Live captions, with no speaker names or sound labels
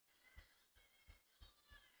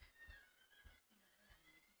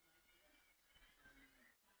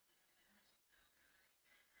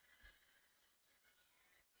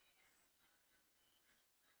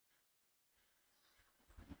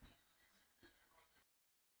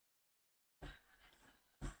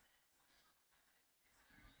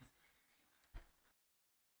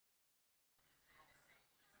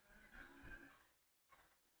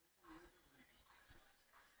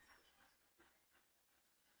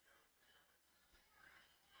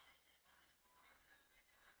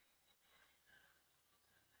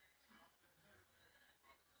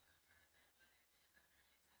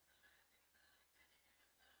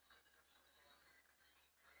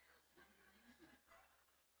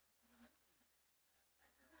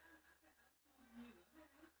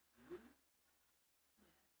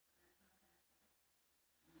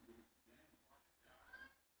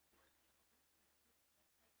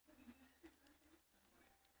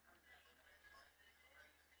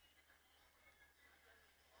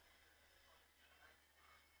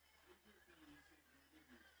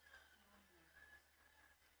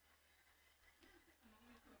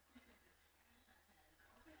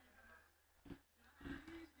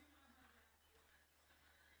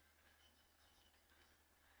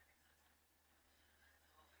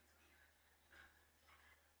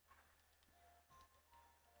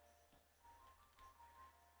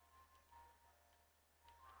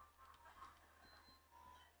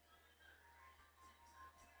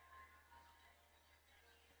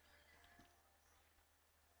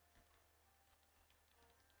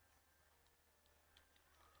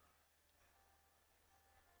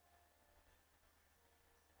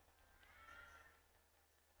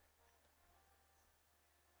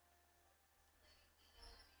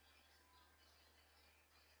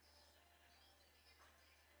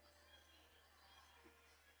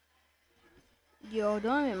Yo,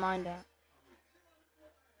 don't even mind that.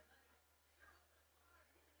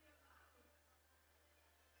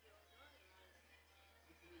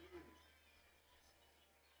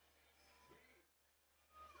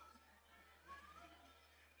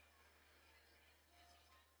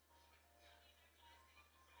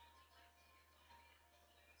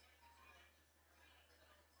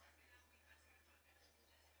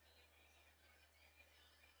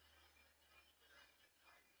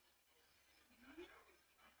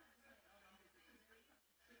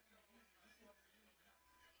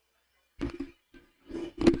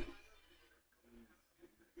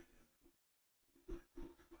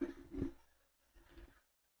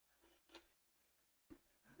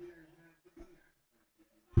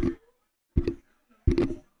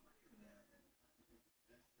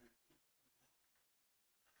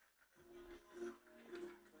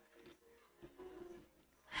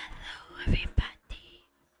 Hello everybody.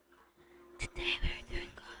 Today we're doing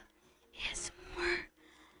a ASMR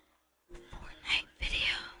Fortnite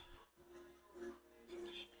video.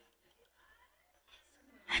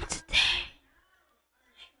 And today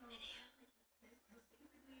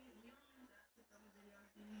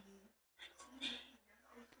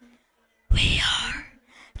we are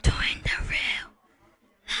doing the real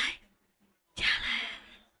life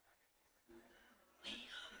challenge. We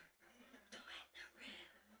are doing the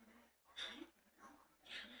real life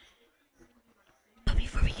challenge. But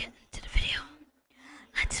before we get into the video,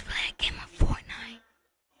 let's play a game of Fortnite.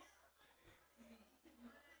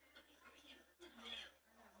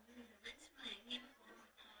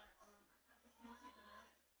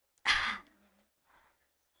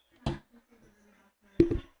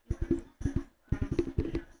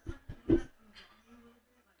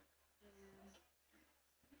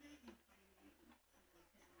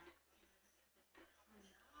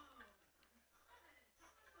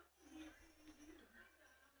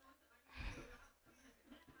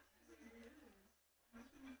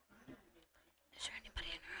 Is there anybody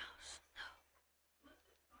in her house? No.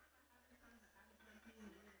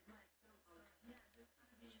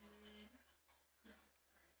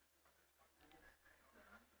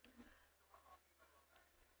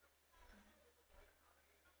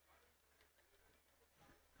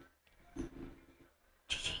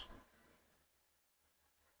 GG.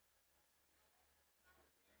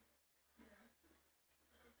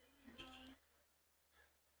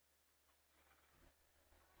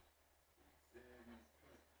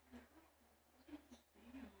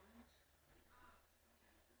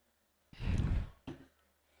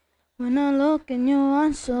 When I look in your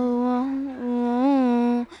eyes, so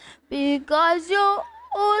because you're all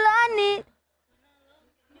I need.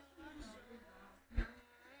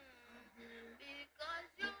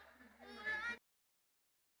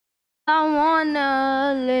 I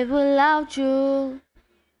wanna live without you,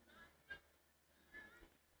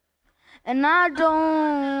 and I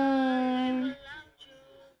don't.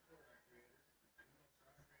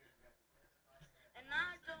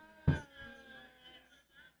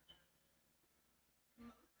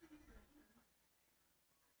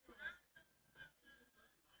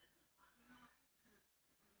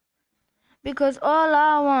 Because all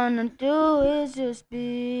I wanna do is just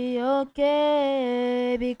be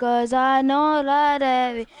okay. Because I know that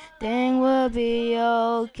everything will be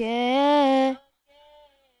okay.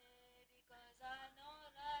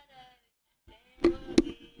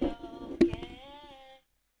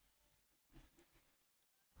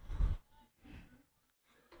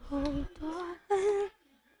 Oh, darling,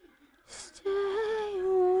 stay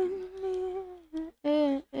with me.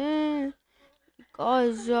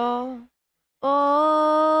 Because you're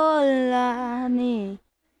all I need.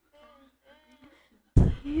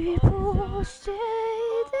 People say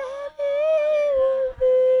that it will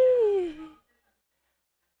be.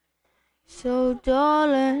 So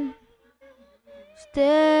darling,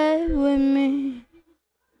 stay with me.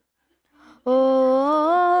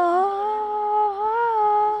 Oh,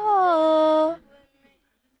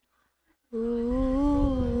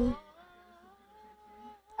 ooh.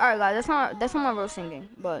 Alright guys, that's not my real singing,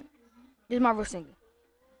 but this is my real singing.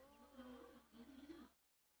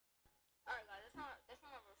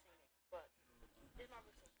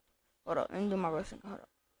 Hold up, let me do my real singing. Hold up.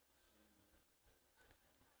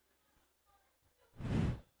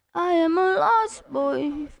 I am a lost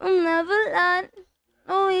boy from Neverland,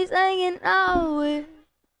 always hanging out with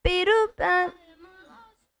Peter Pan.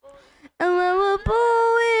 And when we're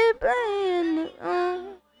both playing,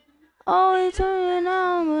 always hanging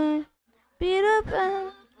out with Peter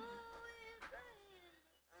Pan.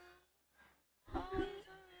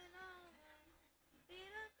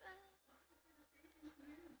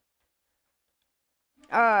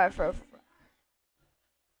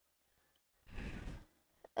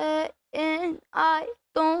 And I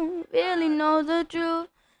don't really know the truth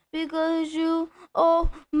because you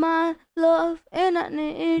owe my love and I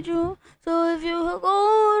need you. So if you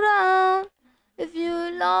go down, if you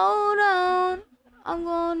low down, I'm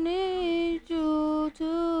gonna need you to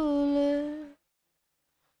live.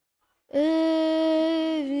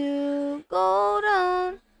 If you go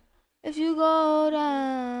down, if you go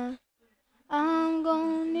down, I'm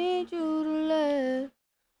gonna need you to live.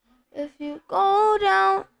 If you go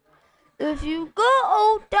down, if you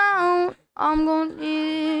go down, I'm gonna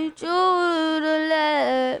need you to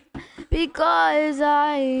live. Because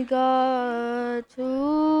I got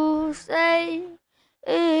to say,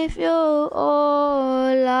 if you're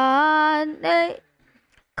all I need.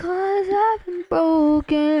 'Cause I've been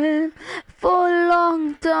broken for a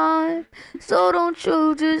long time. So don't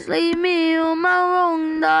you just leave me on my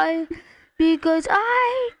wrong night. Because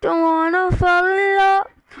I don't wanna fall in love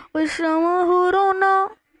with someone who don't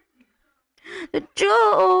know the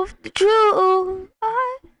truth, the truth.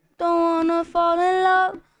 I don't wanna fall in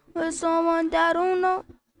love with someone that don't know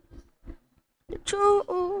the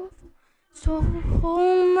truth. So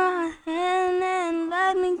hold my hand and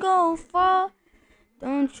let me go far.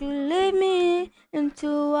 Don't you leave me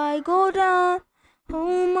until I go down.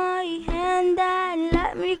 Hold my hand and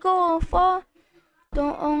let me go far.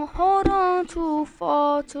 Don't hold on too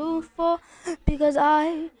far, because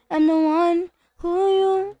I am the one who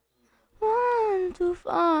you want to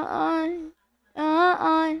find.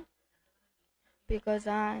 Because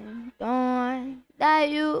I'm the one that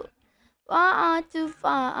you want to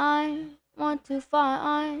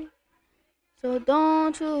find. So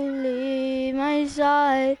don't you leave my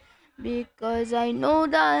side, because I know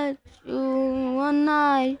that you and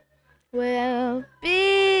I will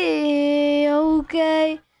be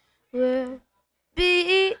okay. We'll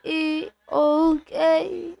be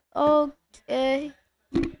okay, okay.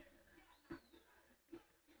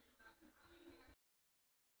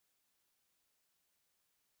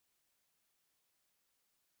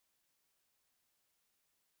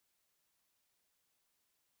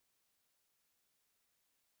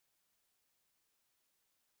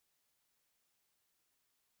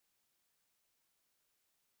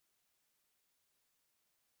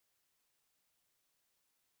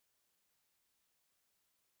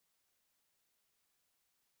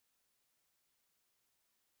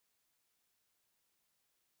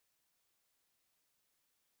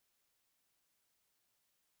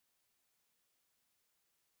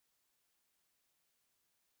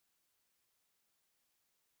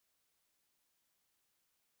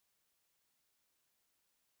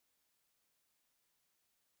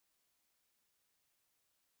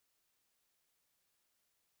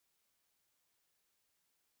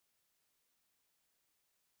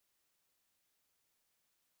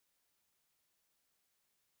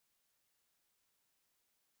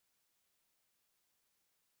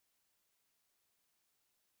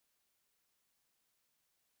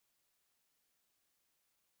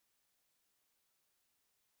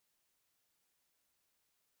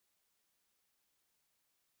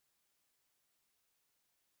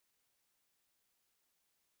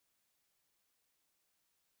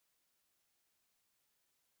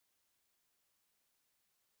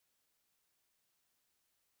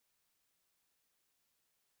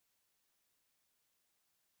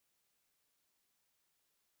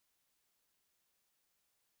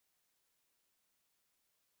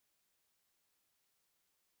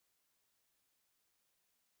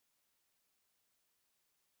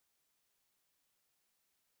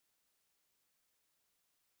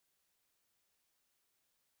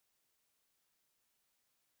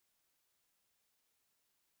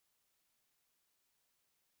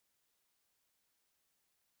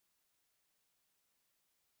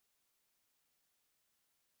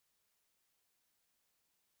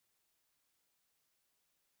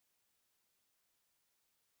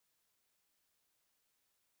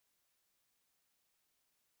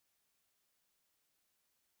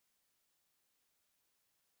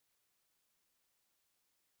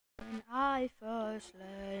 When I first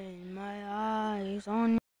laid my eyes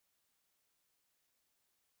on you,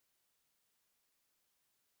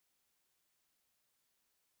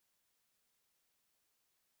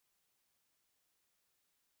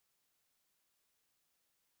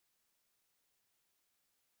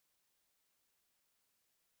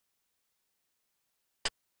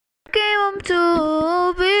 came up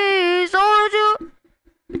to be soldier.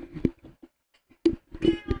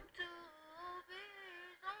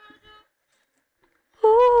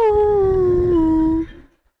 Ooh.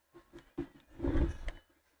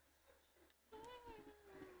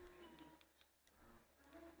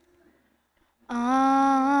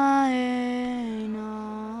 I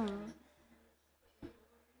know.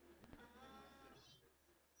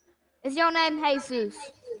 Is your name Jesus?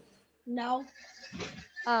 No.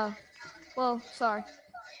 Oh, well, sorry.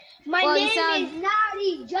 My Well, you name sound- is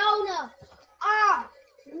Naughty Jonah. Ah,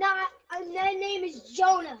 my name is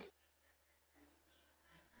Jonah.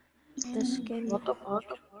 What the fuck?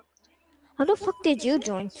 How the fuck did you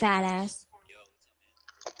join, fat ass?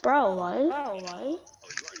 Bro, what?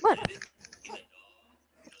 What?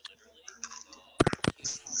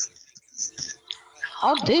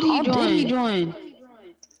 How did he join?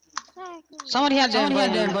 Somebody had to invite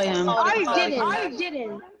him. I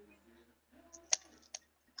didn't.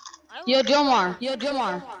 Yo, Jomar.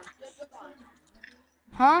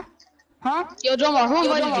 Huh? Yo, Jomar, who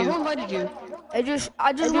invited you?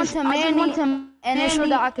 I just went to Manny and it showed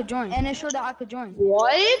that I could join.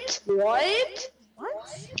 What?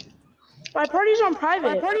 My party's on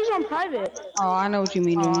private. Oh, I know what you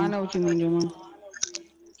mean, Jomar.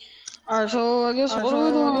 Alright, so I guess what are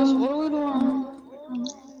we doing?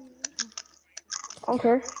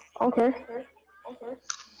 Okay.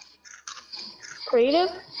 Creative.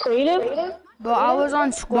 But I was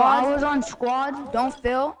on squad. Don't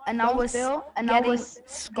fail, and I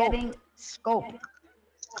was getting scope.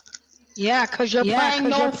 Yeah, cause you're playing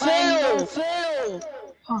no fill.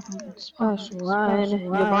 Fucking special, right? You're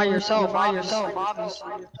by yourself, obviously.